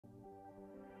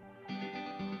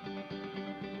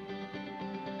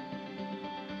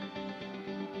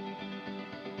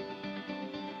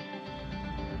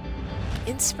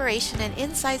Inspiration and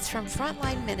Insights from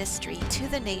Frontline Ministry to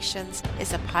the Nations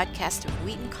is a podcast of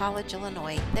Wheaton College,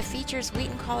 Illinois that features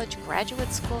Wheaton College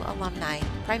Graduate School alumni,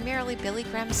 primarily Billy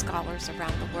Graham scholars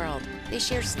around the world. They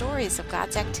share stories of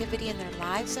God's activity in their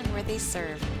lives and where they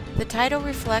serve. The title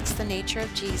reflects the nature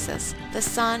of Jesus, the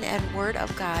Son and Word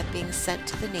of God being sent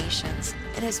to the nations,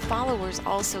 and his followers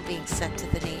also being sent to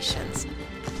the nations.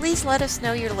 Please let us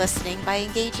know you're listening by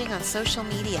engaging on social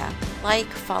media. Like,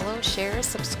 follow, share,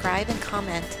 subscribe, and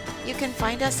comment. You can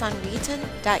find us on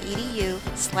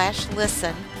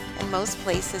wheaton.edu/listen, and most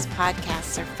places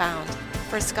podcasts are found.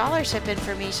 For scholarship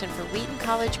information for Wheaton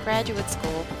College Graduate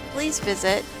School, please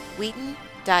visit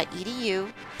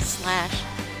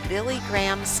wheaton.edu/Billy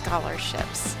Graham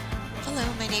Scholarships. Hello,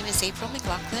 my name is April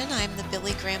McLaughlin. I'm the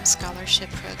Billy Graham Scholarship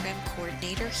Program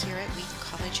Coordinator here at Wheaton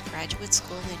College Graduate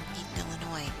School in Wheaton,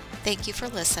 Illinois. Thank you for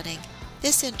listening.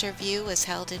 This interview was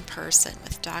held in person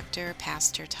with Dr.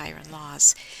 Pastor Tyran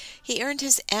Laws. He earned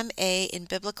his M.A. in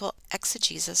Biblical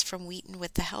Exegesis from Wheaton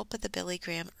with the help of the Billy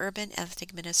Graham Urban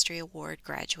Ethnic Ministry Award,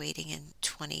 graduating in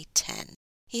 2010.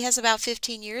 He has about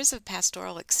 15 years of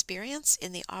pastoral experience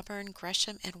in the Auburn,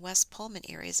 Gresham, and West Pullman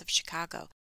areas of Chicago.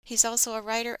 He's also a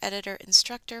writer, editor,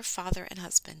 instructor, father, and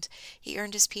husband. He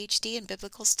earned his Ph.D. in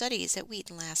Biblical Studies at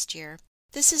Wheaton last year.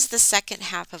 This is the second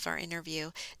half of our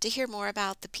interview. To hear more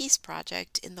about the Peace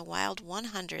Project in the Wild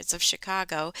 100s of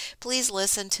Chicago, please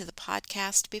listen to the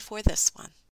podcast before this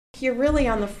one. You're really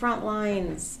on the front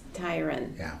lines,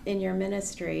 Tyran, in your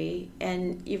ministry,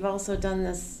 and you've also done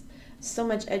this so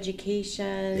much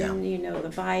education, you know the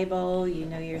Bible, you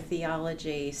know your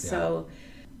theology. So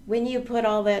when you put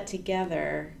all that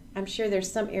together, I'm sure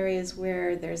there's some areas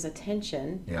where there's a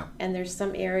tension, and there's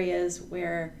some areas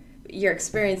where your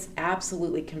experience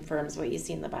absolutely confirms what you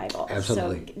see in the Bible.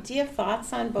 Absolutely. So do you have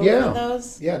thoughts on both of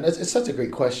those? Yeah, it's such a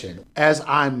great question. As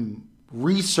I'm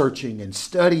researching and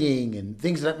studying and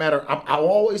things of that matter, I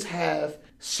always have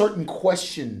certain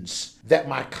questions that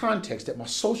my context, that my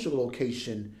social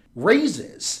location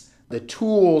raises. The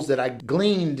tools that I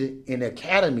gleaned in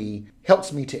academy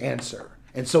helps me to answer.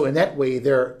 And so in that way,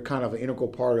 they're kind of an integral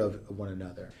part of one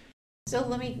another. So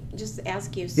let me just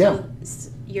ask you,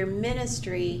 your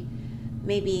ministry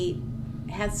maybe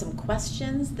had some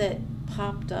questions that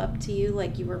popped up to you,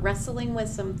 like you were wrestling with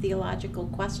some theological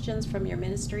questions from your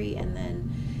ministry, and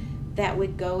then that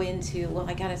would go into, well,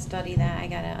 I got to study that, I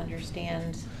got to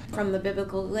understand from the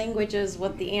biblical languages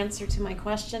what the answer to my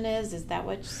question is. Is that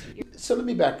what So let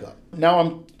me back up. Now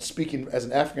I'm speaking as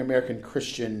an African-American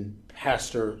Christian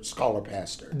pastor, scholar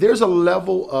pastor. There's a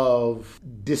level of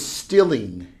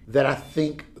distilling that I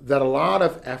think that a lot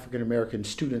of African-American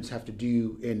students have to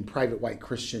do in private white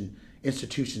Christian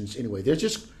institutions anyway. There's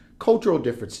just cultural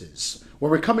differences. When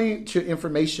we're coming to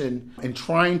information and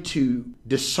trying to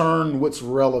discern what's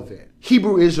relevant,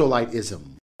 Hebrew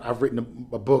Israelitism. I've written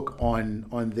a book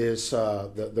on this,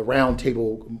 the round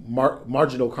table,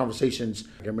 marginal conversations.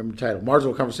 I can remember the title,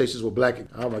 Marginal Conversations with Black.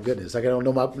 Oh my goodness, I don't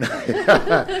know my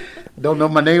don't know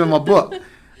my name of my book.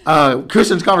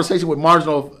 Christians' Conversation with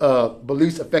Marginal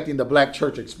Beliefs Affecting the Black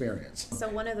Church Experience. So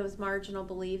one of those marginal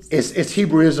beliefs? It's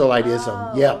Hebrew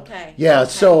Israelitism. Okay. Yeah.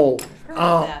 Okay. So I've heard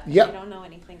of that, but I don't know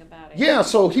anything about it. Yeah.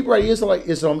 So Hebrew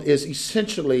Israelitism is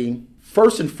essentially,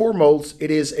 first and foremost, it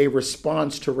is a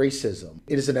response to racism.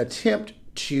 It is an attempt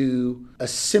to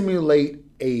assimilate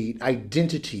an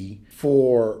identity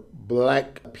for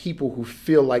Black people who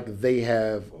feel like they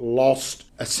have lost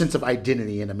a sense of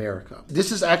identity in America.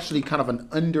 This is actually kind of an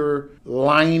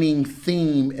underlining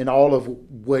theme in all of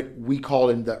what we call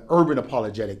in the urban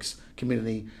apologetics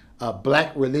community,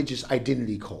 Black religious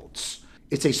identity cults.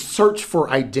 It's a search for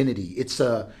identity. It's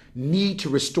a need to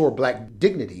restore Black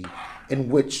dignity, in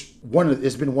which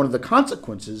has been one of the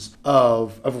consequences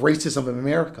of racism in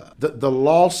America, the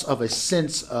loss of a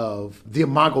sense of the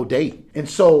imago Dei. And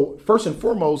so, first and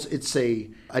foremost, it's a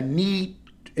need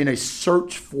in a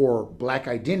search for Black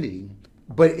identity,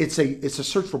 but it's a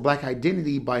search for Black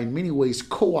identity by, in many ways,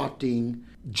 co-opting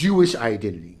Jewish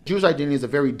identity. Jewish identity is a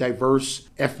very diverse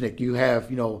ethnic. You have,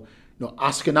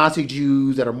 Ashkenazi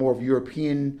Jews that are more of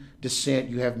European descent.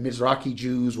 You have Mizrahi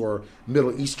Jews or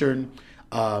Middle Eastern.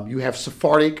 You have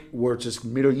Sephardic, where it's just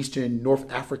Middle Eastern,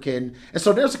 North African. And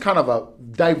so there's a kind of a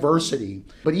diversity.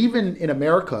 But even in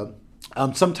America,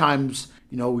 sometimes,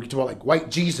 we can talk about like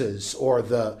white Jesus or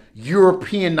the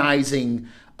Europeanizing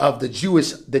of the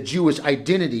Jewish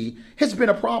identity has been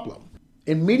a problem.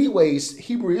 In many ways,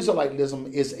 Hebrew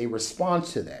Israelitism is a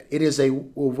response to that. It is a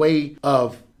way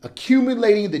of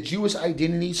accumulating the Jewish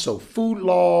identity, so food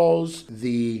laws,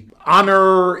 the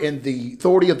honor and the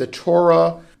authority of the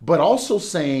Torah, but also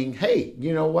saying, hey,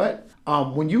 you know what?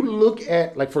 When you look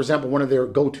at, like, for example, one of their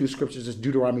go-to scriptures is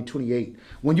Deuteronomy 28.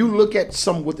 When you look at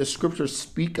what the scriptures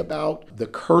speak about, the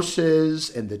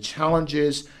curses and the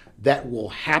challenges that will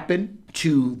happen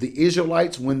to the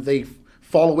Israelites when they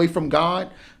fall away from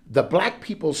God, the black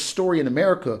people's story in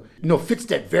America, fits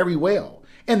that very well.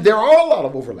 And there are a lot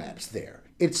of overlaps there.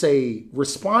 It's a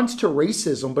response to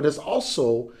racism, but it's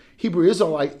also, Hebrew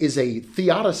Israelite is a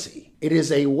theodicy. It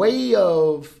is a way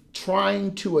of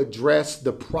trying to address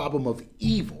the problem of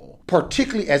evil,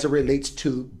 particularly as it relates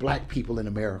to black people in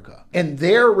America. And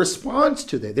their response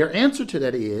to that, their answer to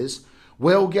that is,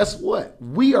 well, guess what?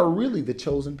 We are really the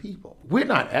chosen people. We're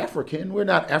not African. We're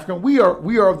not African. We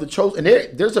are of the chosen.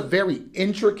 And there's a very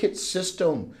intricate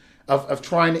system of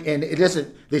trying to, and it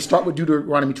doesn't, they start with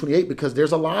Deuteronomy 28 because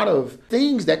there's a lot of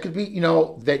things that could be,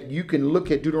 that you can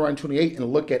look at Deuteronomy 28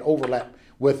 and look at overlap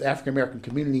with African-American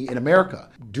community in America.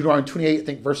 Deuteronomy 28, I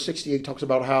think verse 68 talks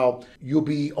about how you'll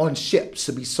be on ships,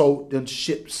 to be sold on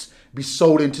ships, be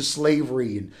sold into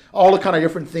slavery and all the kind of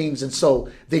different things. And so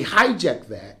they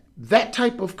hijack that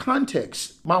type of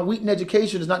context. My Wheaton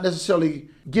education is not necessarily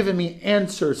giving me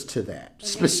answers to that.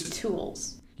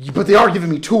 Tools. But they are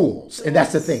giving me tools, and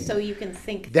that's the thing. So you can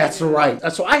think. That's right.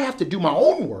 So I have to do my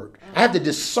own work. I have to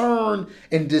discern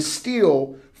and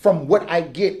distill from what I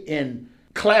get in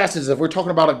classes. If we're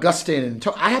talking about Augustine,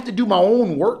 I have to do my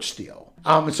own work still.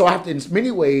 And so I have to, in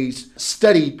many ways,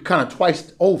 study kind of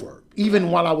twice over. Even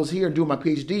while I was here doing my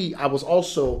PhD, I was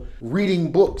also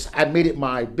reading books. I made it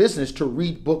my business to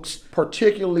read books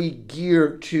particularly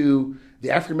geared to the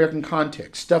African-American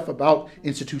context, stuff about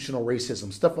institutional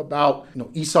racism, stuff about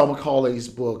Esau Macaulay's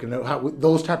book and how,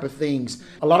 those type of things.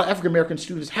 A lot of African-American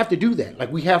students have to do that.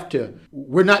 Like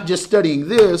we're not just studying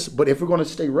this, but if we're going to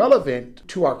stay relevant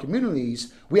to our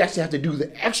communities, we actually have to do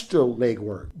the extra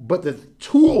legwork. But the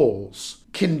tools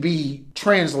can be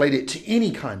translated to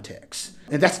any context.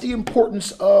 And that's the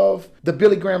importance of the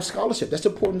Billy Graham Scholarship. That's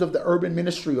the importance of the urban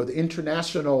ministry or the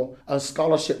international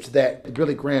scholarships that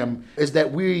Billy Graham is,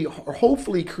 that we are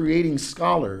hopefully creating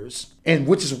scholars, and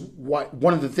which is what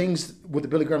one of the things with the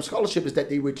Billy Graham Scholarship is that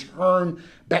they return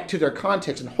back to their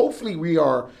context. And hopefully we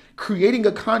are creating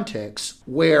a context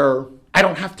where I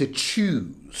don't have to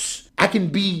choose. I can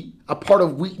be a part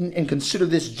of Wheaton and consider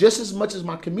this just as much as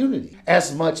my community,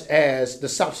 as much as the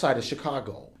South Side of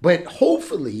Chicago. But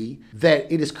hopefully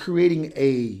that it is creating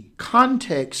a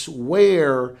context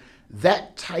where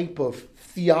that type of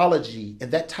theology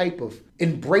and that type of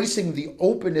embracing the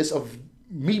openness of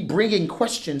me bringing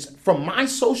questions from my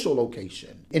social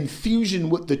location in fusion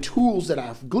with the tools that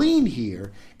I've gleaned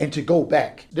here, and to go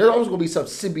back. There's always going to be some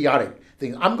symbiotic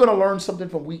thing. I'm going to learn something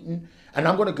from Wheaton, and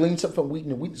I'm going to glean something from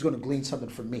Wheaton, and Wheaton's going to glean something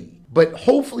from me. But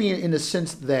hopefully in the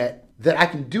sense that I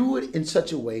can do it in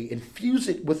such a way, infuse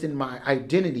it within my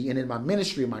identity and in my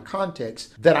ministry, in my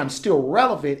context, that I'm still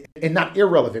relevant and not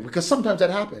irrelevant, because sometimes that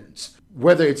happens.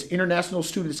 Whether it's international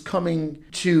students coming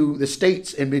to the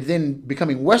States and then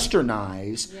becoming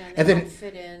westernized, and then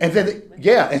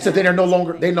so then they're no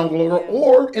longer,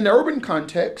 or in the urban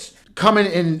context, coming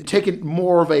and taking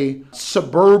more of a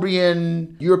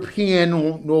suburban,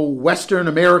 European, Western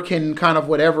American kind of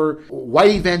whatever,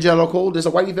 white evangelical. There's a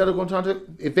white evangelical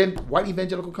context. White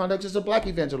evangelical context is a black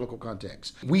evangelical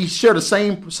context. We share the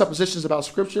same suppositions about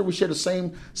Scripture. We share the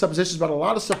same suppositions about a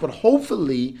lot of stuff, but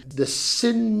hopefully the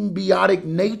symbiotic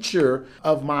nature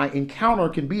of my encounter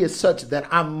can be as such that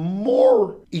I'm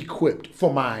more equipped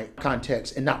for my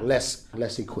context and not less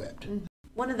equipped. Mm-hmm.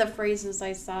 One of the phrases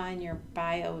I saw in your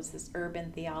bio is this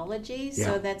urban theology. Yeah.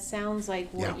 So that sounds like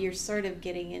what you're sort of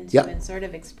getting into and sort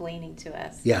of explaining to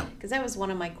us. Yeah. Because that was one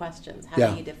of my questions.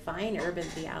 How do you define urban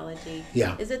theology?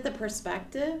 Yeah. Is it the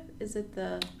perspective? Is it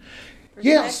the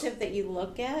perspective that you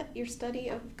look at your study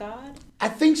of God? I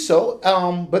think so.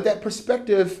 But that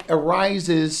perspective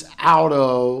arises out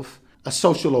of a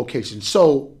social location.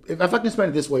 So if I can explain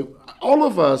it this way, all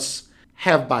of us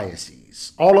have biases.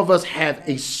 All of us have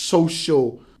a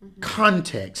social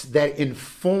context that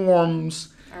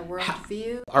informs our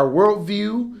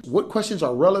worldview. What questions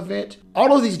are relevant,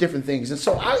 all of these different things. And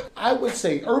so I would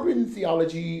say urban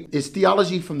theology is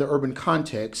theology from the urban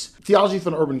context. Theology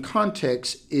from the urban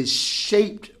context is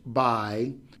shaped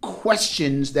by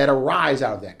questions that arise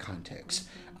out of that context.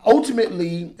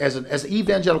 Ultimately, as an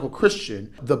evangelical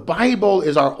Christian, the Bible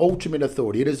is our ultimate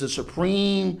authority. It is the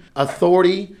supreme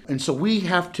authority. And so we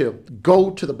have to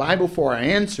go to the Bible for our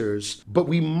answers, but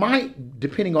we might,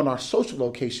 depending on our social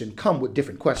location, come with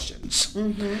different questions.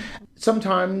 Mm-hmm.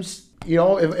 Sometimes,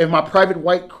 in my private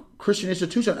white Christian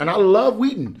institution, and I love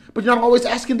Wheaton, but you're not always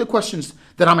asking the questions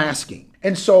that I'm asking.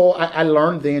 And so I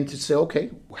learned then to say,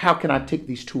 okay, how can I take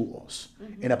these tools? Mm-hmm.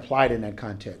 and apply it in that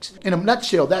context. In a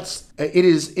nutshell, it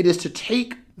is to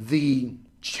take the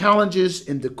challenges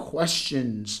and the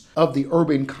questions of the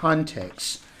urban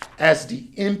context as the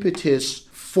impetus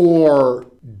for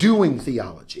doing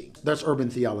theology. That's urban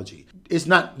theology. It's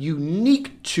not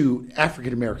unique to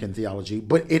African American theology,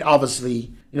 but it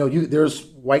obviously, there's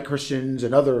white Christians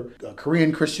and other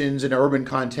Korean Christians in the urban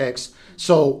context.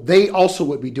 So they also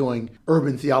would be doing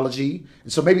urban theology.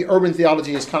 And so maybe urban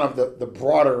theology is kind of the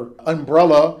broader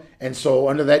umbrella. And so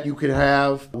under that, you could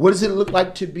have, what does it look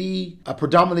like to be a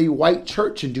predominantly white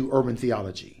church and do urban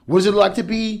theology? What does it look like to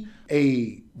be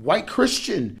a white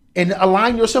Christian and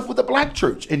align yourself with a black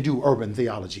church and do urban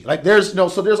theology?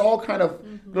 So there's all kind of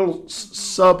little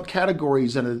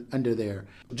subcategories under there.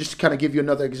 Just to kind of give you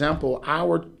another example,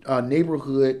 our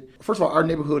neighborhood, first of all, our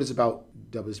neighborhood is about,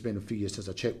 it's been a few years since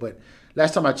I checked, but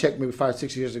last time I checked, maybe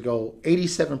 5-6 years ago,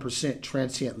 87%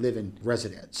 transient living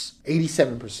residents.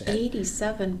 87%.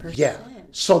 87%. Yeah.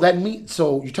 So that means,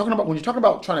 when you're talking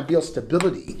about trying to build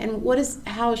stability. And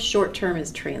how short term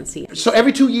is transient? So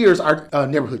every 2 years, our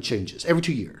neighborhood changes. Every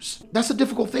 2 years. That's a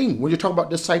difficult thing when you're talking about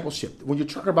discipleship, when you're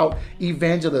talking about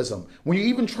evangelism, when you're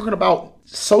even talking about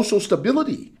social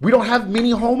stability. We don't have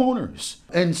many homeowners.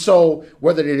 And so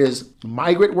whether it is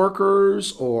migrant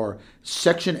workers or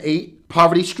Section 8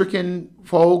 poverty-stricken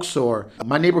folks, or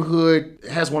my neighborhood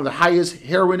has one of the highest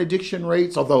heroin addiction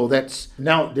rates, although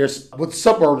with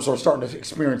suburbs are starting to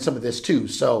experience some of this too.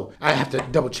 So I have to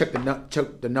double check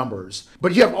the numbers.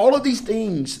 But you have all of these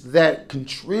things that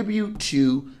contribute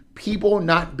to people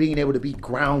not being able to be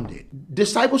grounded.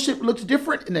 Discipleship looks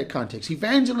different in that context.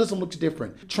 Evangelism looks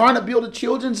different. Trying to build a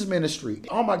children's ministry.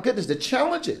 Oh my goodness, the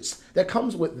challenges that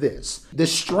comes with this. The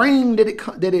strain that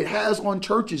it has on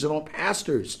churches and on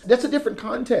pastors. That's a different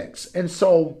context. And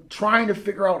so trying to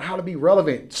figure out how to be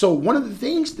relevant. So one of the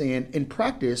things then in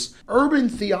practice, urban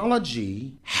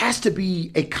theology has to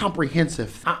be a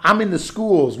comprehensive. I'm in the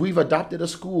schools. We've adopted a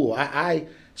school. I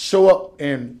show up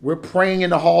and we're praying in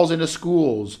the halls in the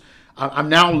schools. I'm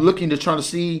now looking to try to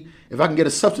see if I can get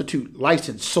a substitute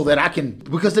license so that I can,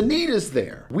 because the need is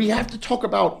there. We have to talk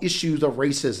about issues of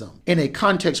racism in a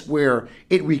context where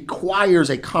it requires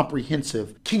a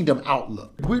comprehensive kingdom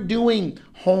outlook. We're doing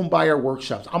home buyer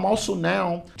workshops. I'm also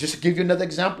now, just to give you another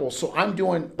example, so I'm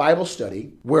doing Bible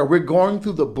study where we're going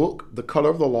through the book, The Color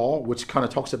of the Law, which kind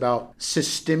of talks about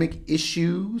systemic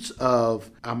issues of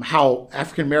how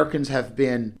African Americans have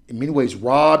been in many ways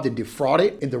robbed and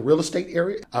defrauded in the real estate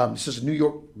area. This is New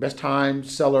York best time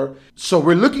seller. So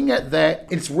we're looking at that.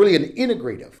 It's really an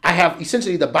integrative. I have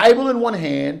essentially the Bible in one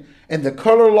hand and the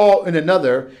color law in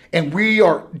another, and we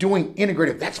are doing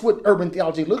integrative. That's what urban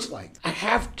theology looks like. I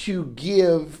have to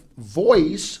give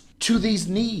voice to these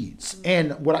needs.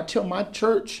 And what I tell my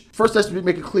church, first let's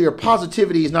make it clear,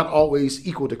 positivity is not always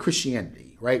equal to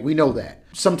Christianity, right? We know that.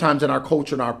 Sometimes in our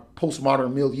culture, in our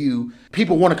postmodern milieu,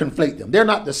 people want to conflate them. They're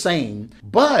not the same.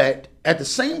 But at the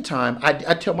same time, I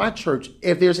tell my church,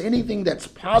 if there's anything that's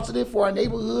positive for our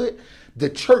neighborhood, the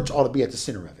church ought to be at the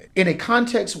center of it. In a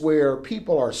context where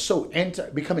people are so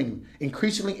becoming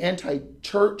increasingly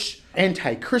anti-church,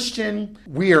 anti-Christian,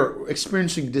 we are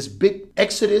experiencing this big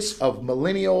exodus of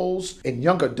millennials and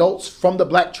young adults from the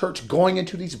black church going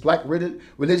into these black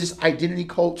religious identity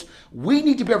cults. We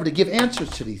need to be able to give answers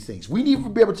to these things. We need to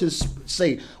be able to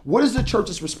say, what is the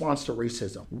church's response to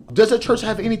racism? Does the church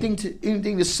have anything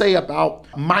to say about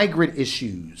migrant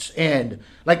issues? And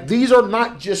these are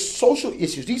not just social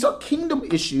issues. These are kingdom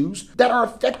issues that are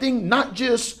affecting not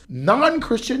just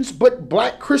non-Christians, but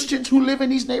black Christians who live in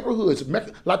these neighborhoods,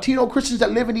 Latino Christians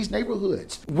that live in these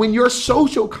neighborhoods. When your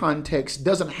social context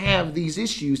doesn't have these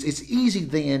issues, it's easy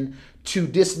then to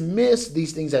dismiss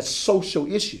these things as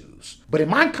social issues. But in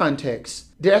my context,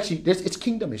 it's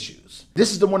kingdom issues.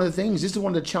 This is one of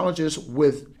the challenges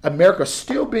with America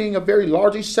still being a very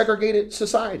largely segregated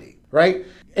society, right?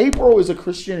 April is a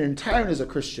Christian and Tyran is a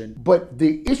Christian, but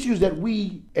the issues that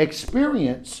we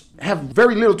experience have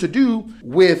very little to do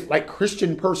with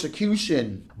Christian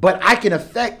persecution. But I can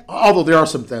affect, although there are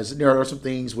some things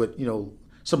with,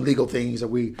 some legal things that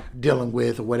we're dealing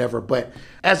with or whatever. But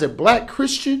as a black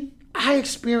Christian, I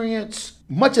experience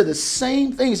much of the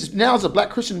same things. Now, as a black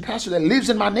Christian pastor that lives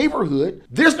in my neighborhood,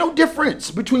 there's no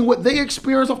difference between what they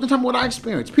experience oftentimes and what I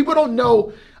experience. People don't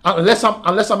know, unless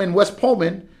I'm in West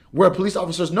Pullman, where police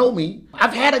officers know me.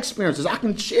 I've had experiences. I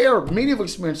can share many of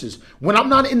experiences. When I'm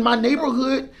not in my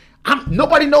neighborhood,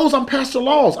 nobody knows I'm Pastor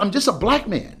Laws. I'm just a black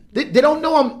man. They don't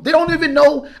know they don't even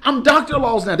know I'm Dr.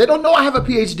 Laws now. They don't know I have a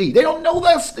PhD. They don't know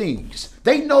those things.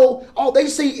 They know all they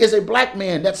see is a black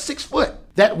man that's 6 foot,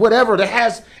 that whatever that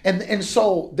has, and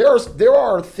so there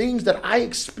are things that I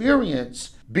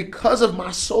experience because of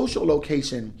my social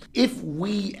location, if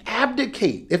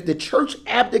the church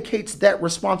abdicates that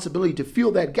responsibility to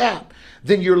fill that gap,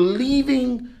 then you're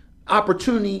leaving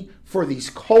opportunity for these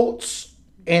cults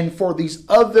and for these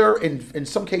other, in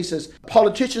some cases,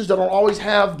 politicians that don't always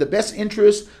have the best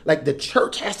interests. Like, the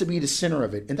church has to be the center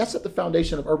of it. And that's at the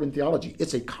foundation of urban theology.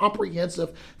 It's a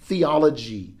comprehensive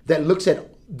theology that looks at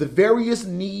the various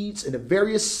needs in the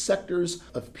various sectors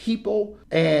of people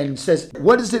and says,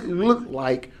 what does it look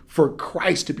like for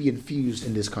Christ to be infused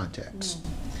in this context?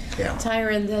 Yeah.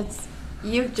 Tyran,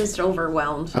 you've just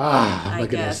overwhelmed me, I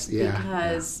guess,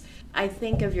 because I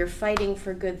think of you're fighting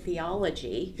for good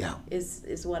theology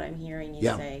is what I'm hearing you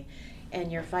say.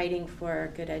 And you're fighting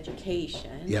for good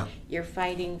education. Yeah. You're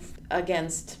fighting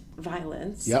against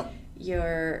violence. Yep.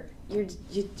 You're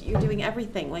doing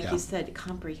everything, like you said,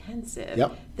 comprehensive.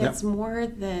 Yep. That's more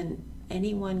than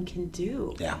anyone can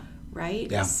do. Yeah. Right?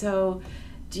 Yeah. So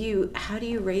how do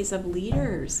you raise up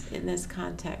leaders in this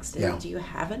context? And do you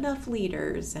have enough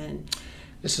leaders? And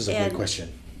this is a good question.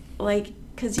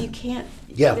 Because you can't,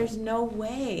 there's no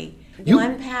way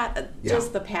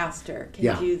just the pastor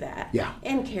can do that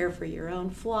and care for your own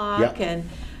flock. And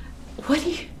what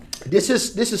do you... This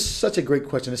is such a great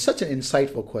question. It's such an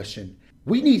insightful question.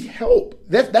 We need help.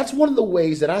 That's one of the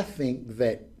ways that I think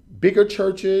that bigger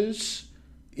churches,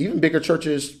 even bigger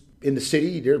churches in the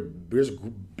city, there's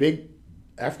big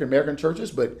African American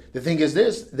churches, but the thing is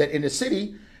that in the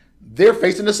city, they're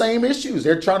facing the same issues.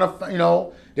 They're trying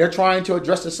to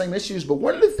address the same issues. But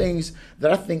one of the things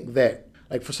that I think that,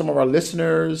 like, for some of our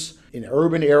listeners in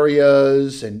urban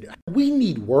areas, and we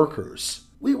need workers.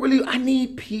 I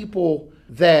need people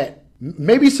that,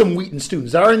 maybe some Wheaton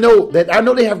students. I know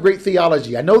they have great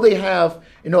theology. I know they have,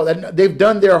 that they've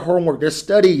done their homework. They're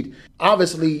studied.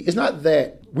 Obviously, it's not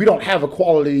that we don't have a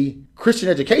quality Christian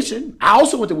education. I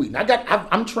also went to Wheaton.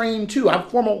 I'm trained too. I'm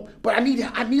formal, but I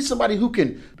need somebody who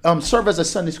can serve as a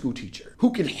Sunday school teacher,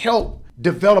 who can help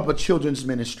develop a children's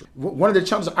ministry. One of the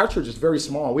challenges of our church is very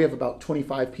small. We have about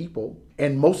 25 people,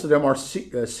 and most of them are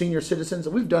senior citizens.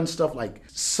 And we've done stuff like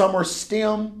summer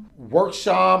STEM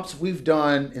workshops. We've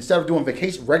done, instead of doing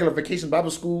regular vacation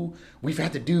Bible school, we've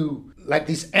had to do like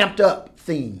these amped up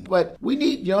themes. But we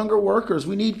need younger workers.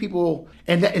 We need people,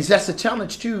 and that's a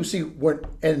challenge too. See,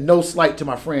 and no slight to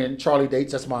my friend Charlie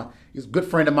Dates. He's a good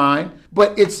friend of mine.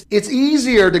 But it's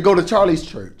easier to go to Charlie's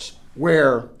church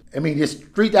where, there's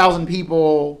 3,000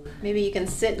 people. Maybe you can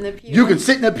sit in the pew. You can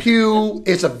sit in the pew.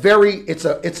 It's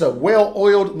a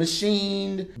well-oiled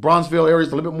machine. Bronzeville area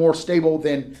is a little bit more stable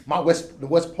than the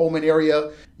West Pullman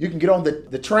area. You can get on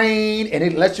the train, and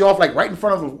it lets you off right in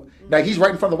front of he's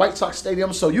right in front of the White Sox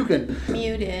stadium, so you can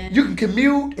commute in. You can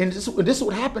commute, and this is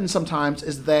what happens sometimes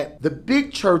is that the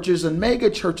big churches and mega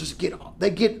churches get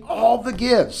all the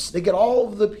gifts. They get all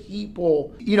of the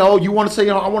people. You want to say,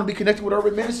 I want to be connected with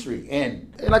urban ministry,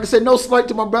 and like I said, no slight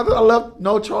to my brother.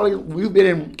 Charlie. We've been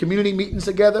in community meetings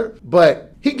together,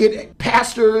 but he get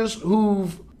pastors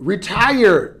who've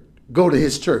retired go to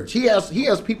his church. He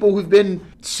has people who've been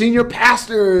senior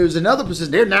pastors and other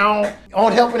positions. They're now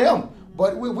on helping him.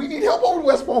 But we need help over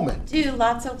West Pullman. Do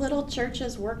lots of little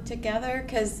churches work together?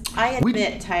 Because I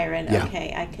admit, Tyran,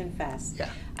 okay, I confess. Yeah.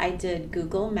 I did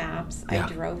Google Maps. Yeah. I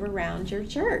drove around your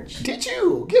church. Did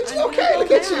you? Okay, look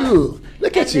at you.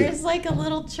 There's like a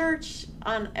little church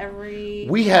on every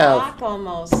block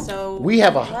almost. So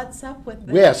what's up with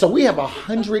that? Yeah, so we have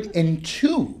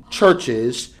 102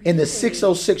 churches in the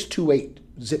 60628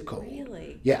 zip code.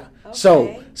 Really? Yeah. Okay.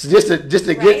 So just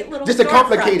to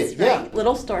complicate it,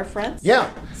 little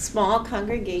storefronts, small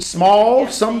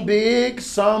congregations, some big,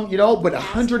 some but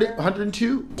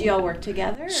 102. Do y'all work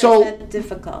together? Or is that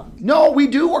difficult? No, we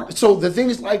do work. So the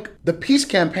things like the peace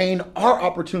campaign are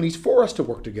opportunities for us to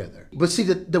work together. But see,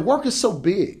 the work is so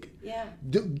big. Yeah.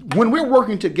 When we're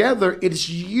working together, it's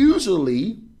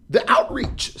usually the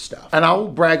outreach stuff. And I'll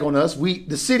brag on us.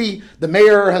 The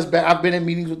mayor I've been in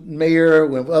meetings with the mayor,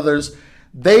 with others.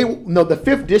 They know the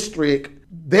 5th district,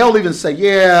 they'll even say,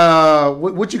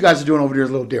 what you guys are doing over there is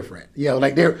a little different.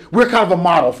 We're kind of a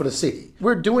model for the city.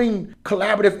 We're doing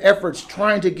collaborative efforts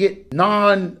trying to get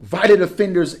non-violent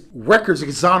offenders records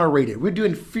exonerated. We're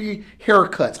doing free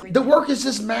haircuts. The work is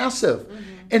just massive.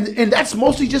 Mm-hmm. And that's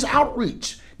mostly just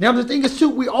outreach. Now the thing is too,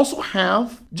 we also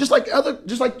have, just like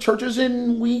churches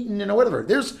in Wheaton and whatever,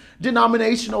 there's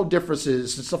denominational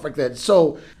differences and stuff like that.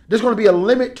 So there's going to be a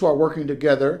limit to our working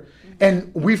together.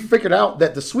 And we figured out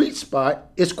that the sweet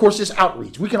spot is, of course, just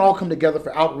outreach. We can all come together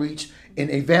for outreach in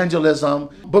evangelism.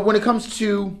 But when it comes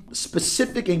to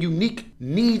specific and unique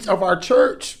needs of our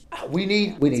church, we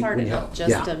need it's hard enough help.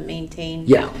 just to maintain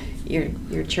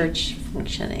your church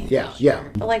functioning.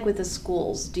 But like with the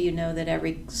schools, do you know that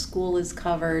every school is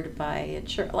covered by a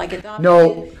church? Like adopted?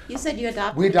 No. You said you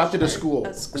adopted. We adopted a school.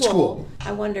 A school.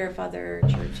 I wonder if other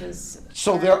churches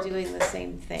are doing the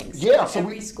same things. Yeah. So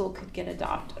every school could get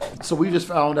adopted. So we just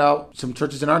found out some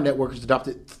churches in our network has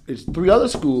adopted. There's 3 other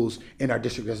schools in our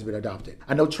district that has been adopted.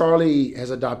 I know Charlie has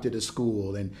adopted a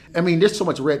school, and I mean, there's so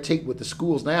much red tape with the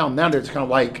schools now. Now they're just kind of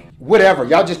like, whatever,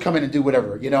 y'all just come in and do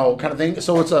whatever, kind of thing.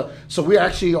 So we're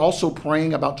actually also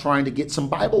praying about trying to get some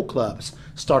Bible clubs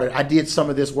started. I did some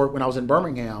of this work when I was in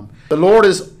Birmingham. The Lord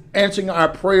is answering our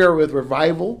prayer with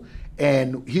revival,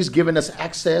 and he's given us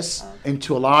access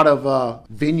into a lot of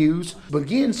venues. But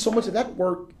again, so much of that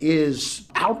work is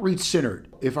outreach centered.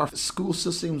 If our school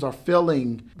systems are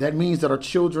failing, that means that our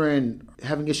children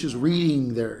having issues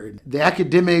reading, the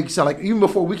academics are like, even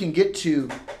before we can get to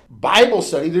Bible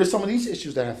study, there's some of these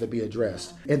issues that have to be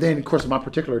addressed. And then, of course, in my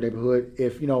particular neighborhood,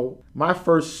 my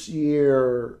first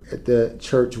year at the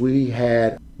church, we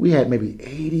had maybe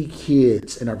 80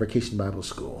 kids in our vacation Bible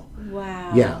school.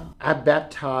 Wow. Yeah. I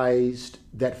baptized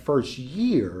that first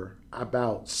year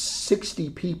about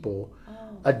 60 people,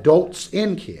 adults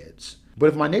and kids. But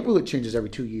if my neighborhood changes every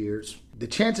 2 years, the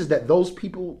chances that those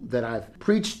people that I've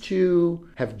preached to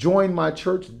have joined my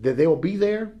church, that they will be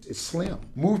there, is slim.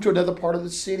 Move to another part of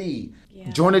the city,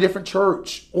 join a different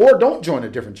church, or don't join a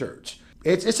different church.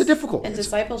 It's a difficult. And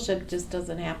discipleship just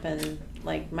doesn't happen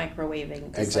like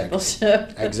microwaving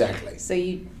discipleship. Exactly. So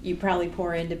you probably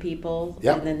pour into people,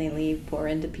 and then they leave, pour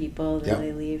into people, and then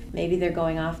they leave. Maybe they're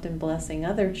going off and blessing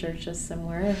other churches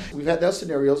somewhere. We've had those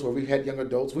scenarios where we've had young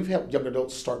adults. We've had young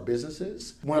adults start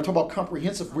businesses. When I talk about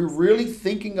comprehensive, we're really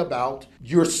thinking about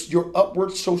your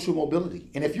upward social mobility.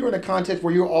 And if you're in a context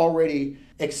where you're already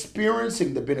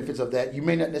experiencing the benefits of that, you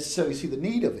may not necessarily see the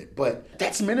need of it, but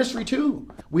that's ministry too.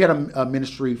 We had a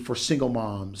ministry for single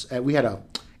moms, and we had a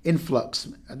influx.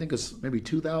 I think it's maybe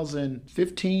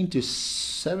 2015 to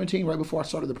 17, right before I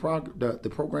started the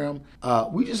program.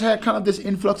 We just had kind of this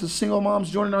influx of single moms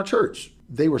joining our church.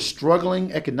 They were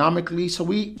struggling economically, so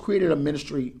we created a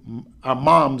ministry, our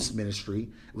moms ministry.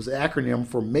 It was an acronym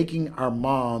for making our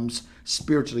moms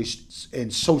spiritually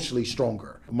and socially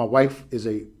stronger. My wife is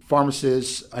a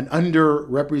pharmacist. An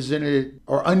underrepresented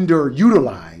or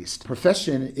underutilized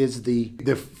profession is the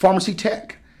pharmacy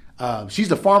tech. She's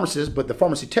the pharmacist, but the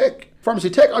pharmacy tech,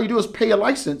 all you do is pay a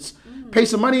license, pay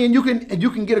some money, and you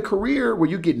can get a career where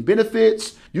you're getting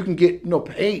benefits. You can get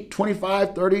paid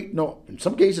 $25, $30, in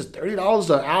some cases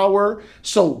 $30 an hour.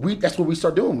 So that's what we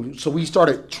started doing. So we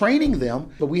started training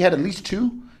them, but we had at least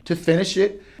 2 to finish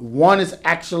it. One is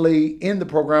actually in the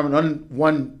program, and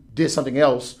one did something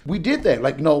else. We did that.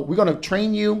 We're going to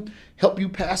train you, help you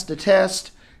pass the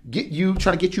test, try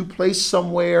to get you placed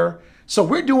somewhere. So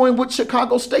we're doing what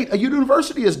Chicago State, a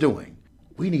university, is doing.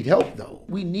 We need help, though.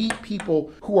 We need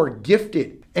people who are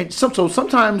gifted. And so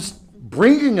sometimes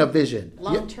bringing a vision.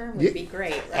 Long-term would be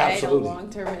great, right? Absolutely. A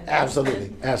long-term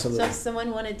investment. Absolutely. So if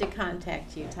someone wanted to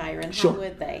contact you, Tyran, how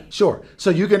would they? Sure.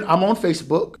 So I'm on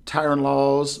Facebook, Tyran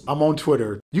Laws. I'm on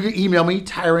Twitter. You can email me,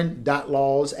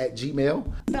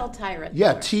 tyran.laws@gmail. Spell Tyran.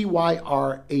 Yeah,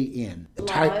 Tyran.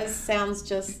 Laws sounds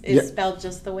spelled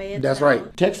just the way it's That's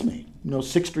right. Text me,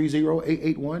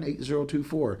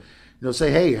 630-881-8024.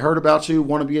 Say, hey, heard about you,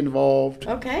 want to be involved.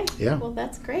 Okay. Yeah. Well,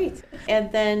 that's great.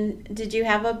 And then, did you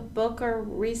have a book or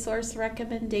resource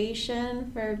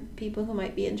recommendation for people who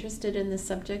might be interested in the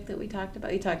subject that we talked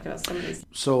about? You talked about some of these.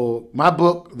 So, my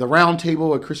book, The Round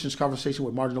Table, A Christian's Conversation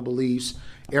with Marginal Beliefs,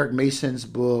 Eric Mason's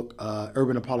book,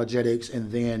 Urban Apologetics,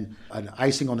 and then an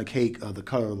icing on the cake, The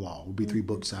Color of the Law, would be 3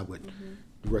 books I would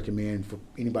recommend for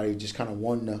anybody just kind of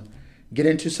wanting to get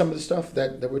into some of the stuff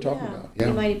that we're talking about. Yeah.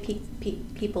 You might have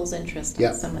piqued people's interest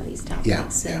in some of these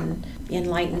topics and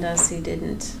enlightened us who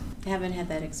haven't had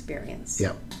that experience.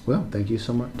 Yeah. Well, thank you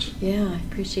so much. Yeah, I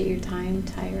appreciate your time,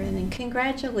 Tyran, and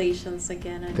congratulations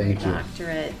again on your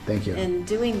doctorate. Thank you. And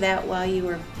doing that while you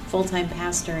were full-time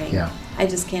pastoring. Yeah. I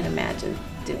just can't imagine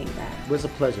doing that. It was a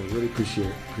pleasure. Really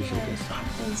appreciate this.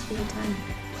 Thanks for your time.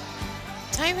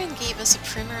 Tyran gave us a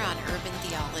primer on urban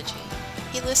theology.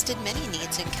 He listed many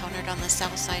needs encountered on the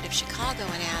south side of Chicago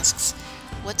and asks,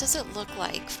 what does it look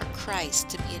like for Christ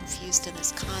to be infused in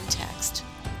this context?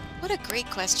 What a great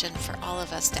question for all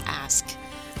of us to ask.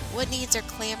 What needs are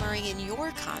clamoring in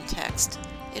your context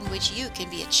in which you can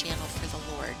be a channel for the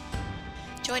Lord?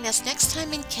 Join us next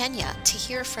time in Kenya to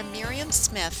hear from Miriam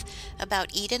Smith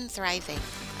about Eden Thriving,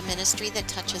 a ministry that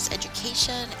touches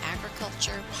education,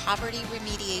 agriculture, poverty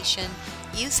remediation,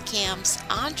 youth camps,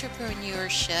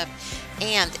 entrepreneurship,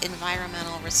 and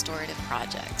environmental restorative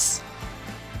projects.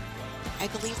 I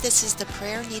believe this is the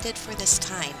prayer needed for this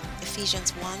time,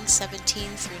 Ephesians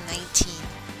 1:17 through 19.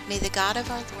 May the God of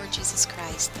our Lord Jesus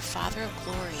Christ, the Father of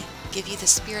glory, give you the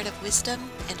spirit of wisdom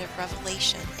and of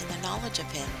revelation in the knowledge of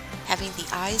him, having the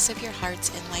eyes of your hearts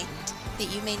enlightened,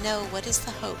 that you may know what is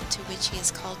the hope to which he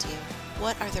has called you,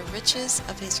 what are the riches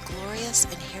of his glorious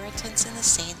inheritance in the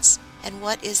saints, and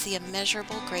what is the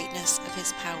immeasurable greatness of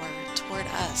his power toward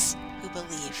us who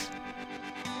believe.